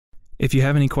If you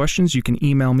have any questions, you can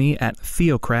email me at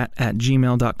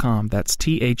theocrat@gmail.com. That's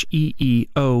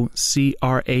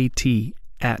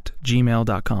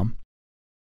Theeocrat@gmail.com.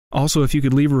 Also, if you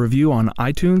could leave a review on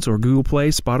iTunes or Google Play,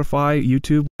 Spotify,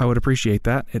 YouTube, I would appreciate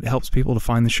that. It helps people to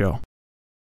find the show.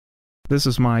 This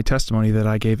is my testimony that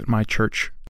I gave at my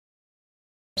church.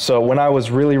 So when I was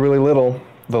really, really little,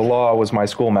 the law was my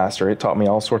schoolmaster. It taught me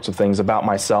all sorts of things about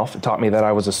myself. It taught me that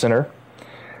I was a sinner,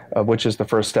 which is the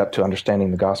first step to understanding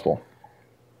the gospel.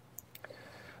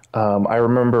 I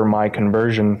remember my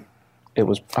conversion. I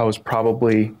was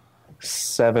probably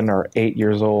 7 or 8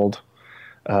 years old.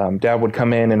 Dad would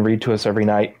come in and read to us every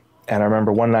night. And I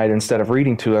remember one night, instead of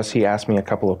reading to us, he asked me a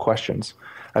couple of questions.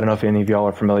 I don't know if any of y'all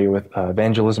are familiar with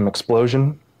evangelism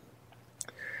explosion.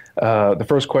 The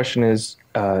first question is,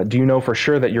 do you know for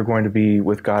sure that you're going to be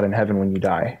with God in heaven when you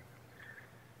die?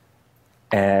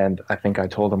 And I think I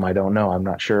told him, I don't know, I'm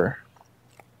not sure.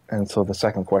 And so the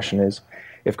second question is,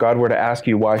 if God were to ask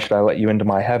you, why should I let you into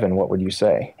my heaven, what would you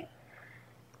say?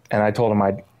 And I told him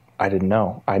I didn't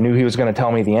know. I knew he was going to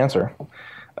tell me the answer,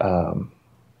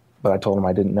 but I told him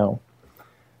I didn't know.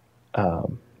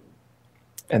 And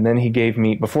then he gave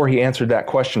me, before he answered that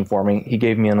question for me, he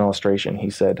gave me an illustration. He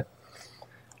said,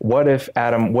 what if,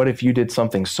 Adam, what if you did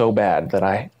something so bad that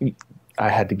I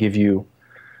had to give you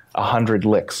 100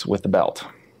 licks with the belt?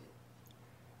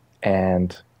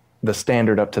 And the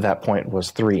standard up to that point was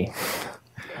 3.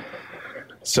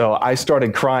 So I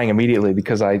started crying immediately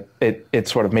because it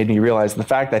sort of made me realize the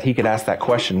fact that he could ask that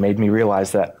question made me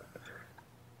realize that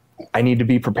I need to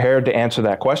be prepared to answer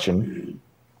that question.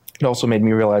 It also made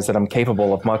me realize that I'm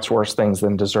capable of much worse things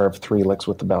than deserve 3 licks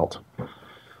with the belt.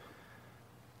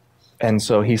 And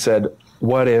so he said,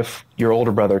 what if your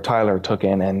older brother, Tyler, took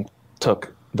in and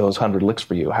took those 100 licks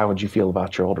for you? How would you feel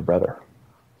about your older brother?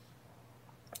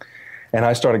 And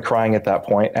I started crying at that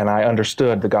point, and I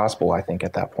understood the gospel, I think,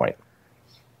 at that point.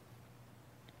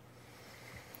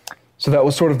 So that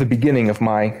was sort of the beginning of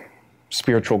my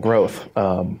spiritual growth.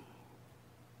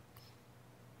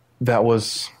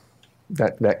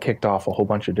 That kicked off a whole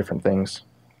bunch of different things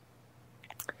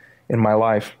in my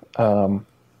life. The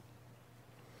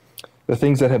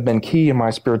things that have been key in my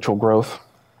spiritual growth,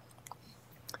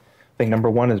 I think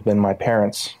number one has been my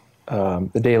parents,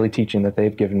 the daily teaching that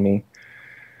they've given me,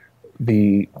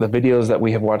 the videos that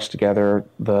we have watched together,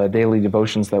 the daily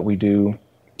devotions that we do,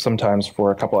 sometimes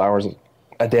for a couple hours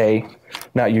a day,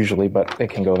 not usually, but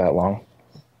it can go that long.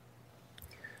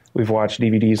 We've watched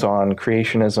DVDs on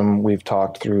creationism. We've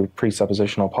talked through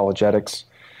presuppositional apologetics.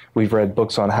 We've read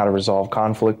books on how to resolve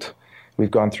conflict.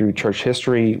 We've gone through church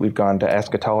history. We've gone to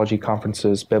eschatology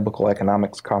conferences, biblical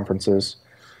economics conferences,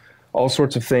 all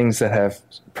sorts of things that have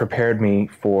prepared me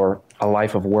for a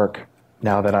life of work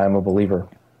now that I'm a believer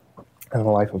and a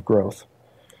life of growth.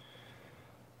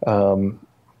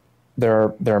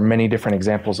 There are many different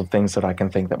examples of things that I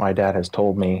can think that my dad has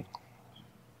told me.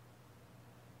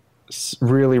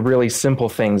 Really, really simple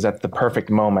things at the perfect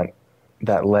moment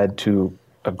that led to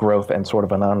a growth and sort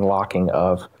of an unlocking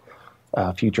of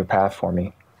a future path for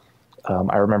me.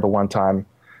 I remember one time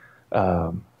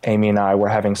Amy and I were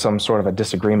having some sort of a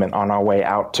disagreement on our way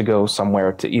out to go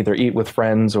somewhere to either eat with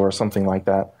friends or something like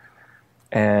that.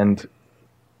 And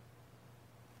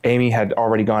Amy had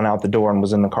already gone out the door and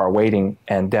was in the car waiting,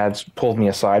 and Dad pulled me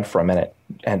aside for a minute,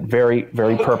 and very,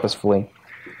 very purposefully,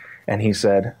 and he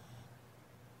said,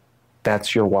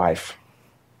 "That's your wife."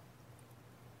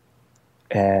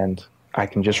 And I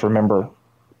can just remember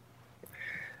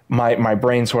my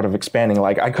brain sort of expanding.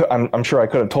 Like I'm sure I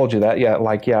could have told you that.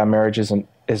 Yeah, marriage isn't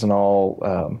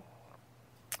all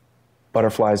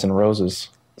butterflies and roses.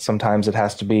 Sometimes it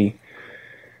has to be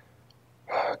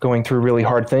going through really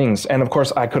hard things. And of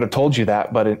course, I could have told you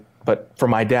that, but for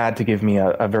my dad to give me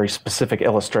a very specific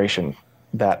illustration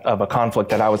that of a conflict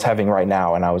that I was having right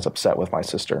now, and I was upset with my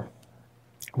sister,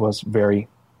 was very,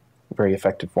 very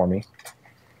effective for me.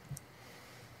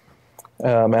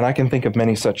 And I can think of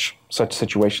many such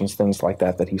situations, things like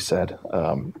that he said.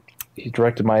 He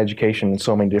directed my education in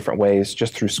so many different ways,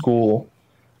 just through school,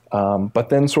 but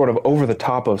then sort of over the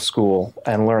top of school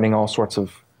and learning all sorts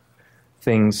of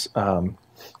things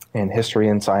in history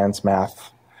and science,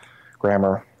 math,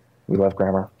 grammar. We love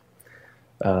grammar.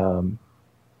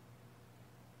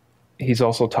 He's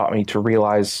also taught me to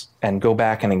realize and go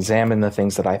back and examine the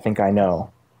things that I think I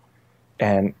know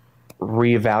and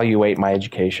reevaluate my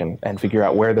education and figure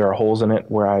out where there are holes in it,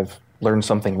 where I've learned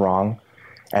something wrong,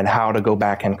 and how to go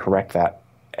back and correct that,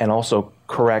 and also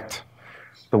correct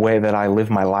the way that I live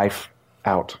my life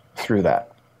out through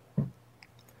that.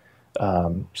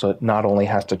 So it not only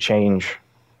has to change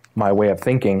my way of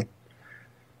thinking,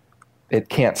 it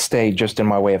can't stay just in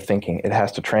my way of thinking. It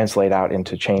has to translate out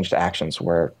into changed actions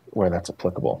where that's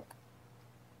applicable.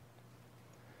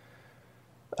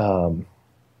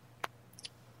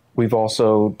 We've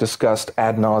also discussed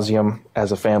ad nauseum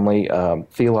as a family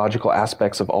theological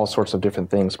aspects of all sorts of different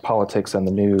things, politics and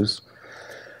the news,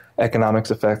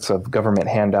 economics effects of government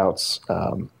handouts,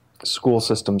 school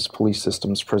systems, police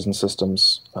systems, prison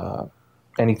systems,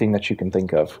 anything that you can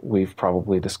think of. We've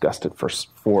probably discussed it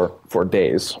for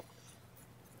days.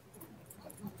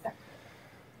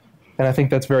 And I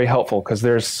think that's very helpful because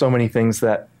there's so many things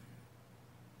that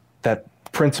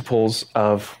principles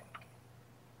of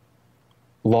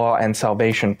law and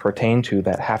salvation pertain to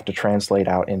that have to translate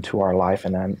out into our life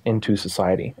and into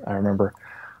society. I remember,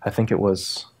 I think it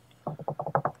was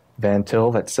Van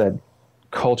Til that said,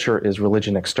 culture is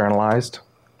religion externalized.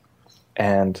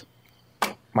 And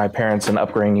my parents and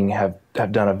upbringing have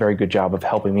done a very good job of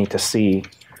helping me to see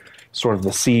sort of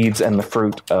the seeds and the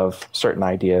fruit of certain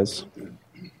ideas.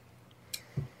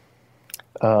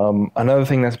 Another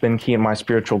thing that's been key in my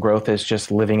spiritual growth is just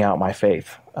living out my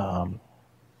faith.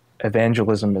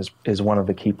 Evangelism is one of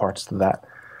the key parts to that.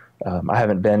 I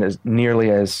haven't been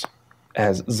nearly as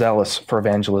zealous for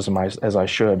evangelism as I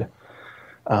should,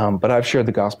 but I've shared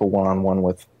the gospel one-on-one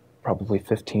with probably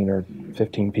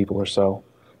 15 people or so,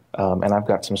 and I've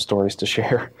got some stories to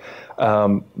share.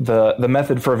 The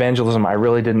method for evangelism, I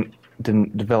really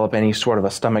didn't develop any sort of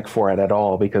a stomach for it at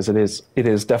all, because it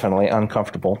is definitely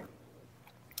uncomfortable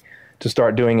to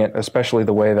start doing it, especially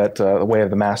the way that the way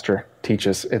of the master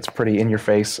teaches. It's pretty in your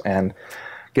face and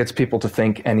gets people to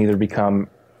think and either become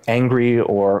angry,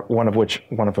 or one of which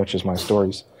is my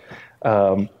stories.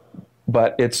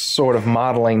 But it's sort of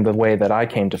modeling the way that I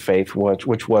came to faith,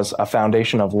 which was a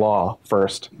foundation of law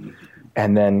first,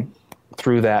 and then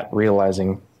through that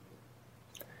realizing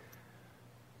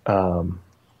the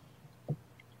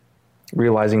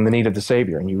need of the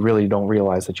Savior. And you really don't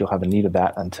realize that you'll have a need of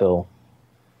that until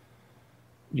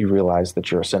you realize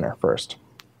that you're a sinner first.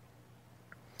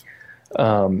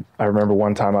 I remember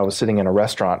one time I was sitting in a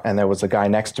restaurant and there was a guy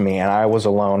next to me and I was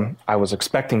alone. I was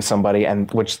expecting somebody and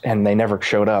they never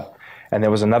showed up. And there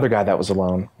was another guy that was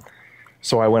alone.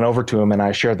 So I went over to him and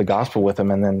I shared the gospel with him.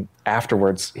 And then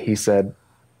afterwards he said,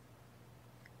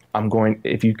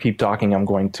 if you keep talking, I'm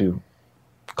going to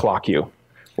clock you,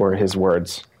 were his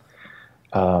words.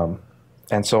 And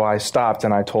so I stopped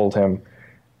and I told him,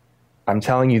 I'm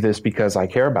telling you this because I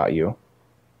care about you.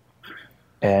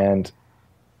 And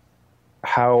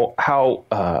how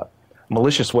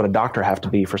malicious would a doctor have to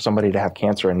be for somebody to have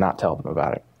cancer and not tell them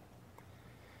about it?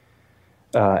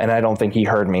 And I don't think he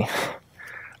heard me.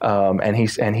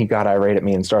 And he got irate at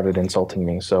me and started insulting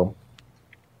me. So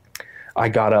I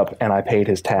got up and I paid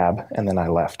his tab and then I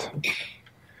left.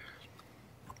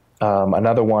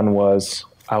 Another one was,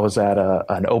 I was at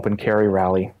an open carry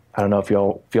rally. I don't know if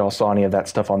y'all saw any of that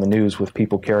stuff on the news with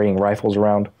people carrying rifles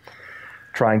around,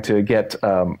 trying to get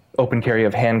open carry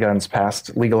of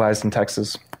handguns legalized in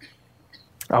Texas.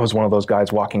 I was one of those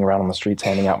guys walking around on the streets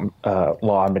handing out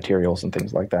law materials and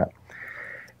things like that.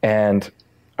 And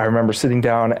I remember sitting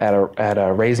down at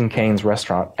a Raising Cane's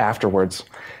restaurant afterwards,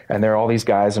 and there are all these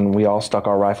guys, and we all stuck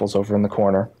our rifles over in the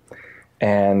corner.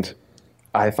 And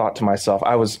I thought to myself,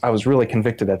 I was really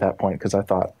convicted at that point, because I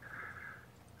thought,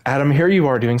 Adam, here you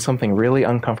are doing something really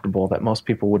uncomfortable that most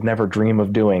people would never dream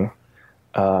of doing,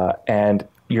 and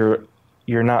you're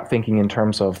not thinking in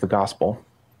terms of the gospel.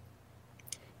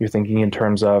 You're thinking in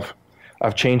terms of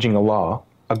changing a law.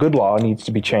 A good law needs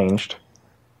to be changed,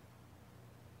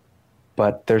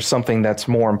 but there's something that's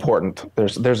more important.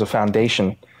 There's a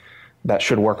foundation that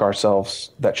should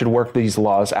work these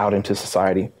laws out into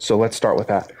society. So let's start with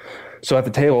that. So at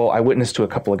the table, I witnessed to a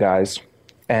couple of guys.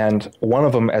 And one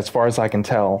of them, as far as I can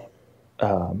tell,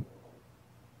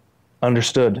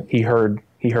 understood. He heard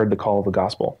the call of the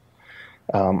gospel.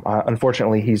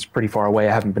 Unfortunately, he's pretty far away.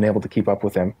 I haven't been able to keep up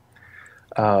with him.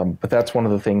 But that's one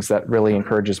of the things that really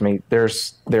encourages me.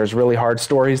 There's really hard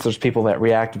stories. There's people that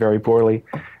react very poorly,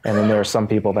 and then there are some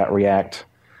people that react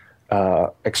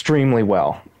extremely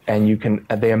well. And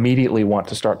they immediately want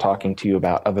to start talking to you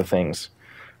about other things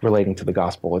relating to the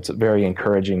gospel. It's a very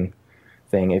encouraging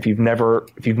thing. If you've never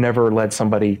led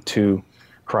somebody to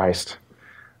Christ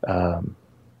and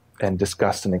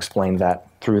discussed and explained that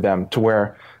through them to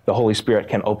where the Holy Spirit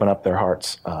can open up their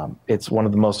hearts, it's one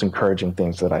of the most encouraging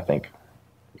things that I think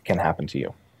can happen to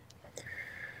you.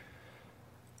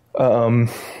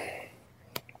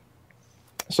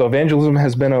 So evangelism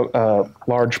has been a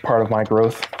large part of my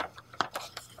growth,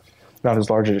 not as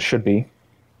large as it should be.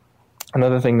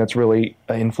 Another thing that's really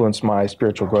influenced my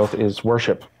spiritual growth is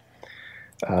worship.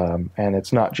 And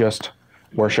it's not just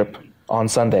worship on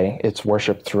Sunday. It's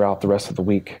worship throughout the rest of the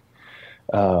week.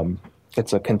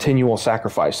 It's a continual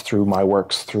sacrifice through my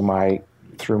works, through my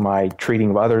treating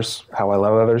of others, how I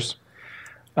love others,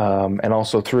 and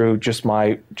also through just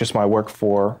my work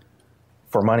for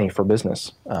money, for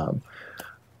business.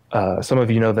 Some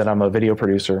of you know that I'm a video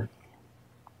producer,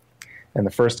 and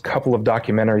the first couple of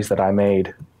documentaries that I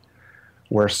made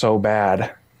were so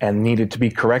bad and needed to be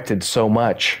corrected so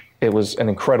much. It was an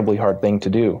incredibly hard thing to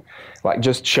do, like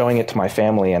just showing it to my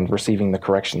family and receiving the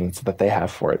corrections that they have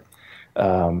for it.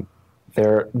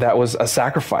 That was a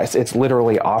sacrifice. It's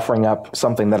literally offering up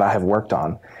something that I have worked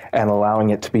on and allowing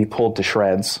it to be pulled to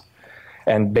shreds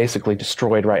and basically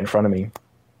destroyed right in front of me.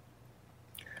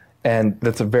 And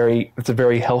it's a very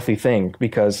healthy thing,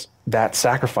 because that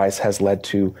sacrifice has led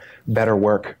to better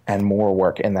work and more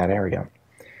work in that area.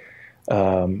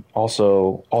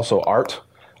 Also art.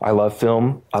 I love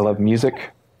film. I love music.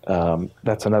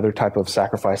 That's another type of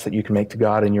sacrifice that you can make to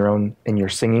God in your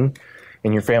singing,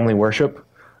 in your family worship,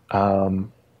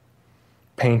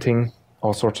 painting,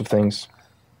 all sorts of things,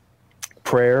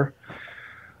 prayer,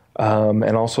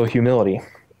 and also humility.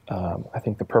 I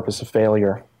think the purpose of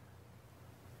failure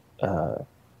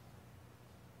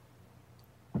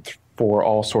for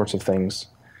all sorts of things.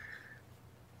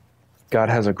 God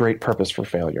has a great purpose for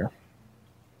failure.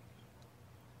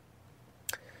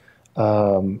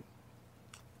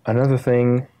 Another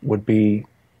thing would be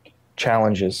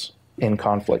challenges in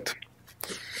conflict.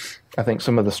 I think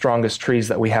some of the strongest trees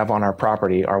that we have on our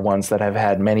property are ones that have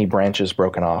had many branches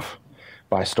broken off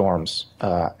by storms,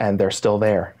 and they're still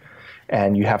there.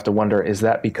 And you have to wonder, is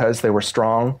that because they were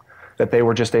strong, that they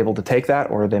were just able to take that,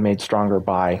 or are they made stronger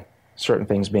by certain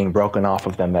things being broken off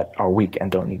of them that are weak and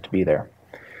don't need to be there?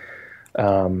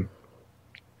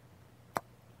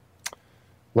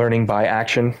 Learning by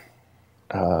action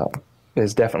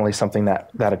is definitely something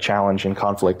that a challenge in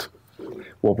conflict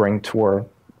will bring to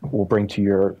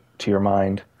your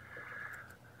mind.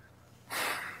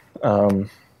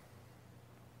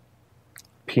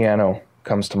 Piano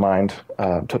comes to mind.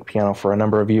 Took piano for a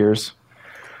number of years,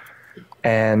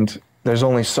 and there's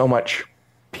only so much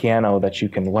piano that you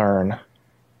can learn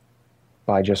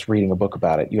by just reading a book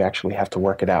about it. You actually have to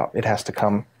work it out. It has to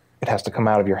come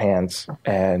out of your hands,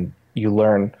 and you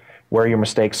learn where your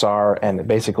mistakes are, and it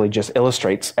basically just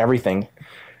illustrates everything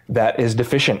that is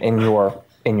deficient in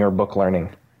your book learning.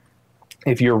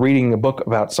 If you're reading a book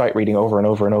about sight reading over and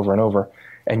over and over and over,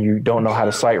 and you don't know how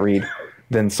to sight read,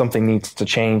 then something needs to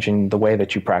change in the way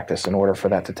that you practice in order for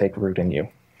that to take root in you.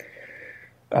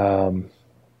 Another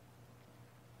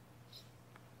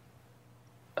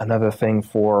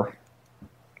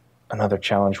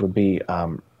challenge would be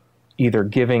either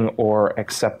giving or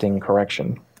accepting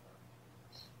correction.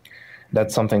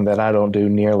 That's something that I don't do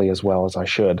nearly as well as I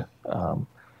should.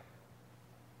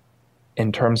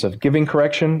 In terms of giving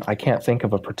correction, I can't think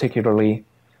of a particularly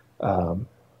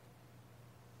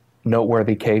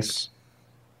noteworthy case.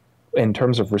 In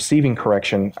terms of receiving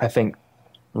correction, I think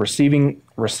receiving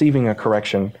a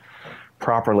correction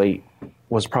properly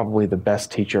was probably the best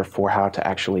teacher for how to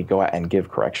actually go out and give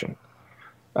correction,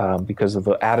 because of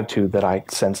the attitude that I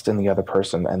sensed in the other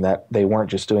person, and that they weren't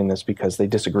just doing this because they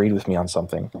disagreed with me on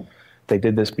something. They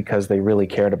did this because they really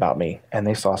cared about me, and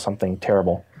they saw something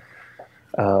terrible.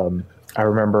 I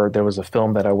remember there was a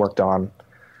film that I worked on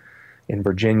in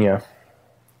Virginia,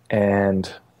 and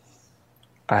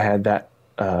I had that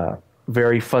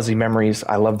very fuzzy memories.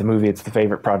 I love the movie. It's the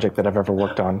favorite project that I've ever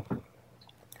worked on.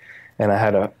 And I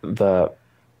had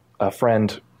a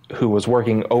friend who was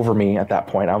working over me at that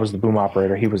point. I was the boom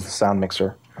operator. He was the sound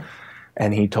mixer.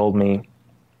 And he told me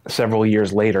several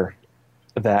years later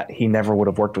that he never would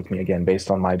have worked with me again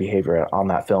based on my behavior on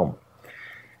that film.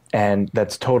 And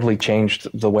that's totally changed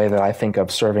the way that I think of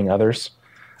serving others.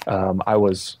 I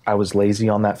was lazy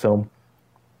on that film,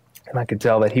 and I could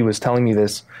tell that he was telling me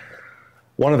this.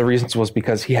 One of the reasons was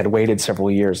because he had waited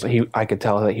several years. I could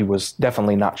tell that he was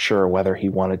definitely not sure whether he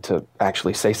wanted to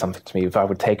actually say something to me, if I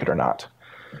would take it or not.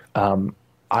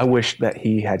 I wish that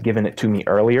he had given it to me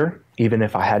earlier, even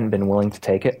if I hadn't been willing to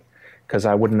take it, because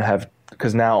I wouldn't have.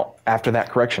 Because now, after that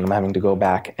correction, I'm having to go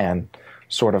back and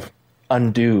sort of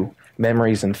undo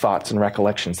memories and thoughts and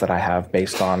recollections that I have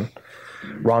based on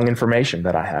wrong information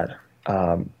that I had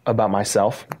about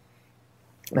myself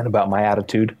and about my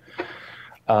attitude.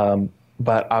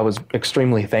 But I was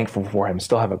extremely thankful for him.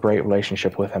 Still have a great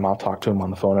relationship with him. I'll talk to him on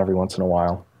the phone every once in a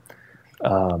while.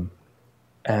 And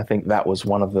I think that was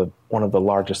one of the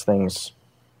largest things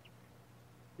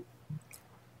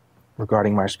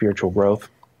regarding my spiritual growth,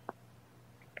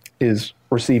 is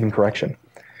receiving correction,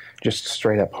 just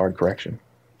straight up hard correction.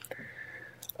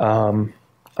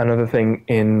 Another thing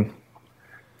in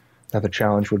Another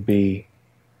challenge would be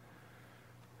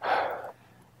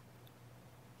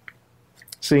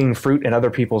seeing fruit in other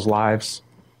people's lives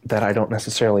that I don't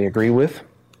necessarily agree with.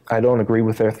 I don't agree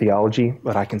with their theology,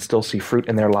 but I can still see fruit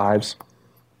in their lives.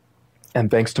 And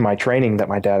thanks to my training that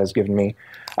my dad has given me,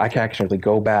 I can actually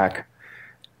go back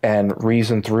and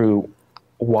reason through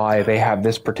why they have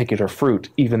this particular fruit,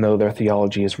 even though their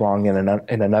theology is wrong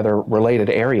in another related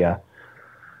area.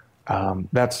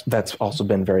 That's also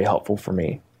been very helpful for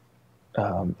me.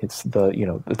 It's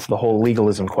the whole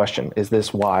legalism question. Is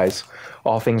this wise?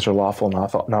 All things are lawful,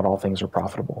 not all things are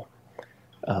profitable.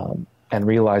 And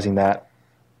realizing that,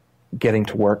 getting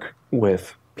to work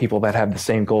with people that have the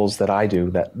same goals that I do,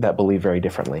 that believe very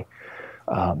differently,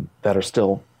 that are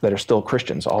still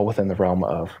Christians, all within the realm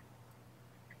of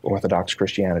Orthodox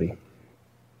Christianity.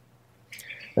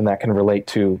 And that can relate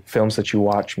to films that you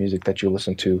watch, music that you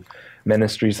listen to,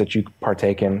 ministries that you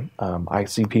partake in. I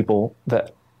see people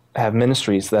that have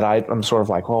ministries that I'm sort of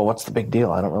like, oh, what's the big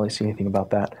deal? I don't really see anything about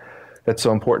that. That's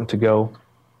so important to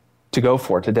go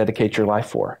for, to dedicate your life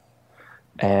for.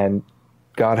 And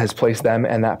God has placed them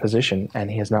in that position,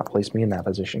 and he has not placed me in that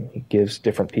position. He gives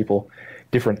different people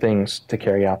different things to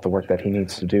carry out the work that he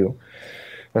needs to do.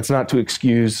 That's not to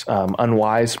excuse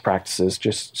unwise practices,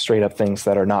 just straight up things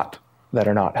that are not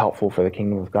helpful for the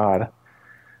kingdom of God.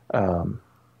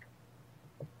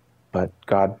 But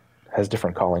God has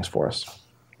different callings for us.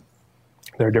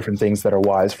 There are different things that are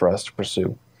wise for us to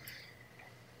pursue.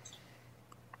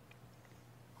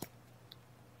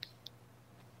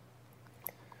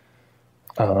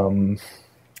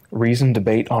 Reasoned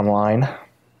debate online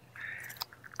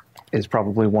is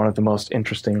probably one of the most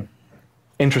interesting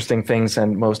things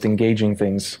and most engaging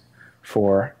things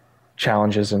for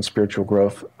challenges in spiritual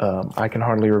growth. I can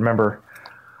hardly remember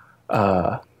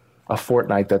a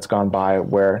fortnight that's gone by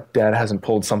where Dad hasn't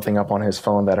pulled something up on his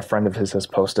phone that a friend of his has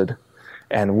posted,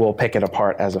 and we'll pick it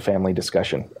apart as a family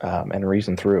discussion and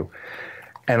reason through.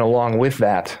 And along with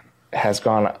that has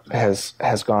gone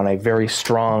a very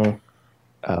strong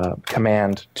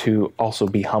command to also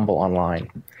be humble online,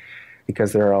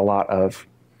 because there are a lot of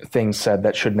things said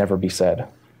that should never be said,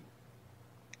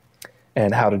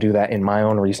 and how to do that in my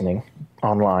own reasoning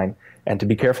online, and to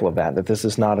be careful of that this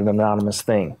is not an anonymous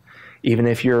thing. Even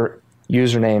if your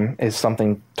username is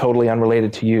something totally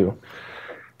unrelated to you,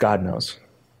 God knows.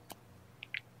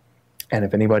 And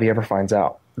if anybody ever finds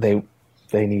out, they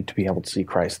need to be able to see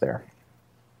Christ there.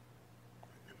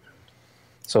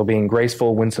 So being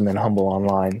graceful, winsome, and humble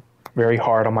online, very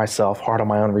hard on myself, hard on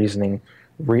my own reasoning,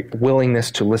 willingness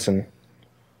to listen,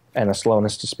 and a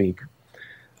slowness to speak.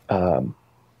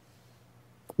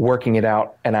 Working it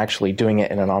out and actually doing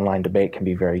it in an online debate can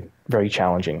be very, very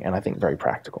challenging, and I think very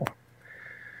practical.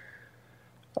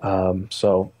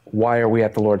 So why are we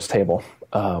at the Lord's table?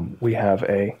 I've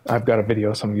got a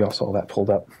video, some of y'all saw that pulled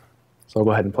up. So I'll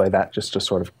go ahead and play that just to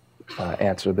sort of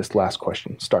answer this last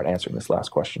question, start answering this last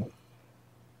question.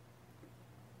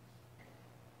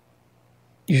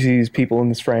 You see these people in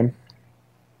this frame?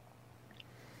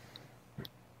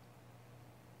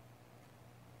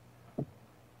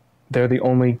 They're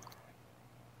one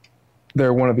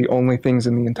of the only things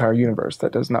in the entire universe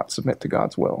that does not submit to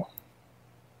God's will.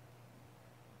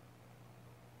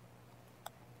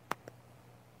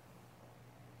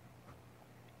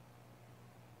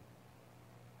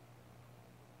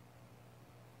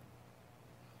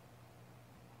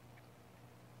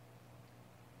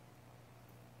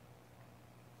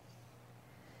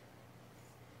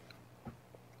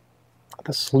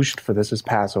 The solution for this is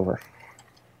Passover.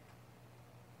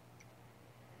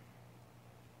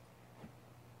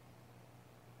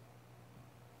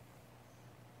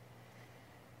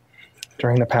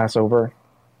 During the Passover,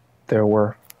 there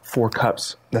were 4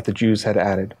 cups that the Jews had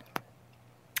added.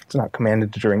 It's not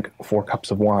commanded to drink 4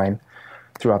 cups of wine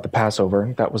throughout the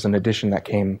Passover. That was an addition that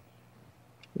came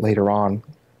later on.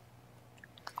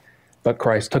 But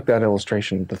Christ took that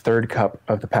illustration, the 3rd cup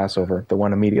of the Passover, the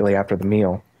one immediately after the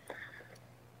meal,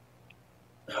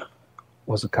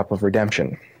 was a cup of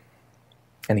redemption.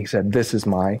 And he said, "This is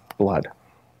my blood."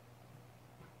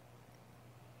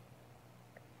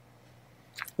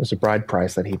 It was a bride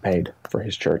price that he paid for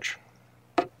his church.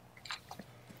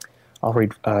 I'll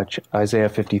read Isaiah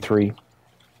 53.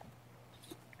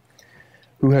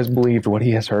 "Who has believed what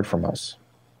he has heard from us?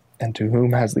 And to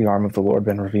whom has the arm of the Lord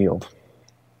been revealed?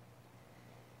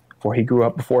 For he grew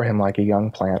up before him like a young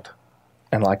plant,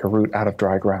 and like a root out of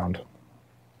dry ground.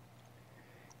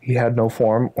 He had no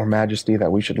form or majesty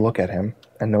that we should look at him,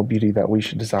 and no beauty that we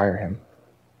should desire him.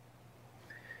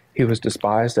 He was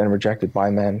despised and rejected by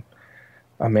men,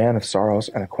 a man of sorrows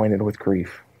and acquainted with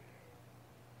grief.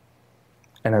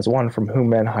 and as one from whom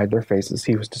men hide their faces,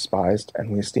 he was despised, and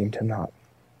we esteemed him not.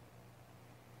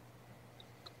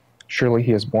 Surely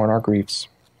he has borne our griefs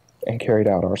and carried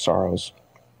out our sorrows.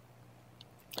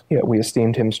 Yet we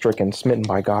esteemed him stricken, smitten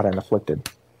by God, and afflicted.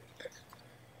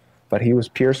 But he was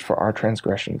pierced for our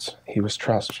transgressions. He was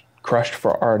crushed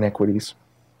for our iniquities.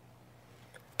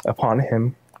 Upon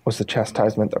him was the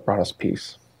chastisement that brought us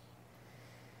peace.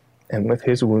 And with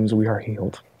his wounds we are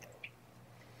healed.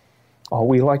 All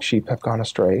we like sheep have gone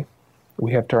astray.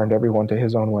 We have turned everyone to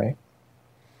his own way.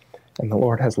 And the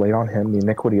Lord has laid on him the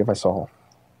iniquity of us all.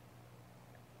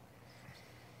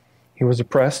 He was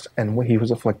oppressed and he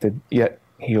was afflicted, yet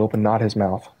he opened not his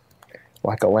mouth.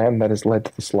 Like a lamb that is led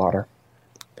to the slaughter,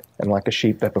 and like a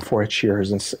sheep that before its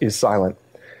shearers is silent,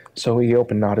 so he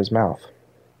opened not his mouth.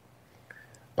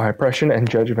 By oppression and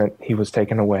judgment he was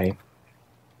taken away.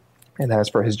 And as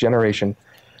for his generation,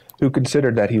 who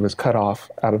considered that he was cut off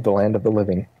out of the land of the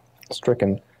living,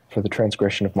 stricken for the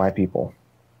transgression of my people.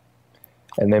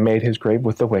 And they made his grave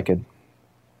with the wicked,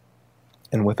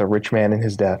 and with a rich man in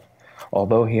his death,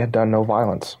 although he had done no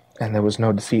violence, and there was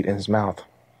no deceit in his mouth.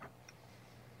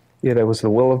 Yet it was the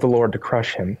will of the Lord to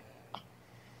crush him.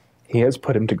 He has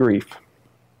put him to grief.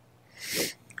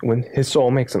 When his soul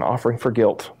makes an offering for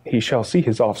guilt, he shall see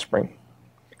his offspring.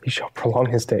 He shall prolong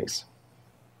his days.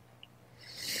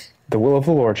 The will of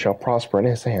the Lord shall prosper in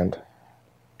his hand.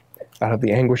 Out of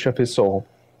the anguish of his soul,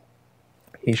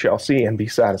 he shall see and be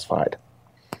satisfied.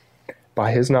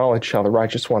 By his knowledge shall the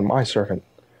righteous one, my servant,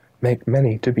 make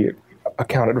many to be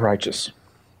accounted righteous.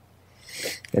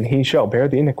 And he shall bear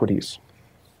the iniquities.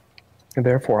 And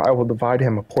therefore I will divide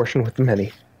him a portion with the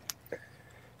many,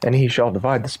 and he shall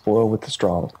divide the spoil with the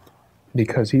strong,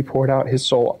 because he poured out his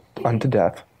soul unto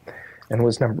death, and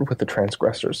was numbered with the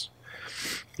transgressors.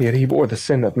 Yet he bore the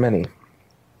sin of many,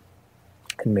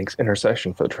 and makes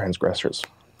intercession for the transgressors.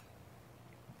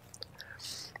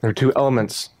 There are two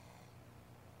elements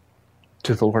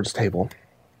to the Lord's table.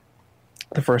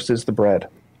 The first is the bread,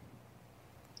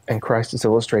 and Christ is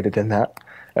illustrated in that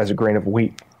as a grain of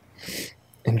wheat.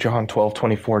 In John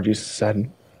 12:24, Jesus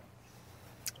said,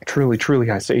 "Truly,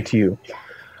 truly, I say to you,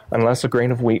 unless a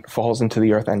grain of wheat falls into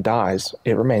the earth and dies,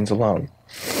 it remains alone.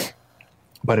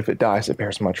 But if it dies, it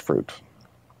bears much fruit."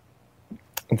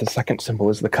 And the second symbol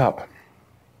is the cup.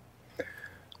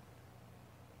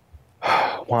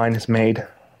 Wine is made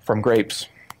from grapes.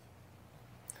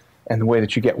 And the way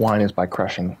that you get wine is by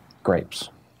crushing grapes.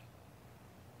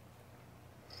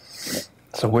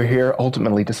 So we're here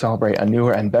ultimately to celebrate a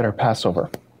newer and better Passover.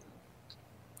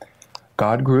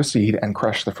 God grew a seed and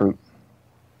crushed the fruit.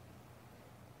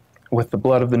 With the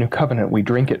blood of the new covenant, we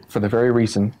drink it for the very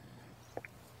reason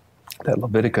that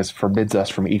Leviticus forbids us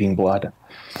from eating blood,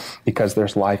 because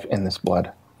there's life in this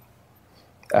blood.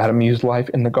 Adam used life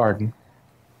in the garden,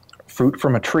 fruit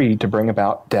from a tree to bring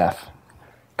about death.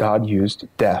 God used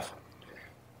death,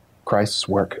 Christ's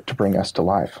work, to bring us to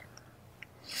life.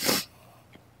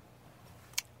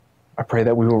 I pray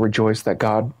that we will rejoice that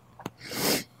God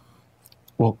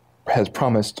has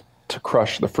promised to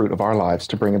crush the fruit of our lives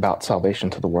to bring about salvation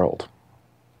to the world.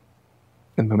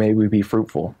 And may we be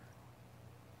fruitful.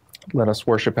 Let us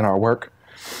worship in our work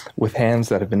with hands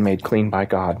that have been made clean by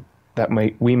God, that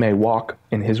we may walk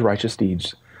in his righteous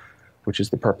deeds, which is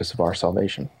the purpose of our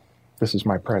salvation. This is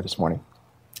my prayer this morning.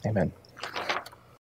 Amen.